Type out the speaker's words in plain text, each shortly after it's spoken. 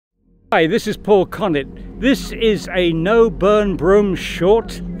Hi, this is Paul Connett. This is a No Burn Broome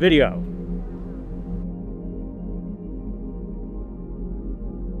short video.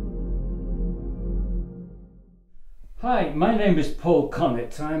 Hi, my name is Paul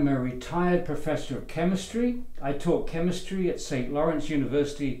Connett. I'm a retired professor of chemistry. I taught chemistry at St. Lawrence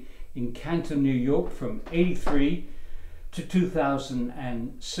University in Canton, New York from '83 to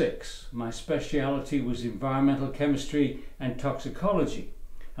 2006. My specialty was environmental chemistry and toxicology.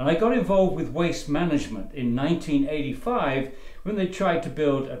 And I got involved with waste management in 1985 when they tried to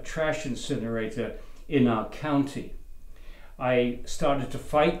build a trash incinerator in our county. I started to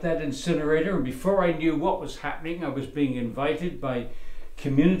fight that incinerator, and before I knew what was happening, I was being invited by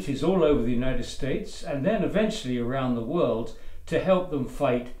communities all over the United States and then eventually around the world to help them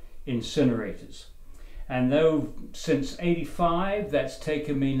fight incinerators. And though since '85, that's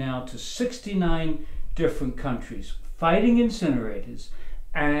taken me now to 69 different countries fighting incinerators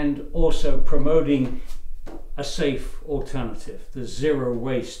and also promoting a safe alternative, the zero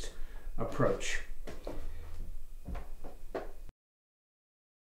waste approach.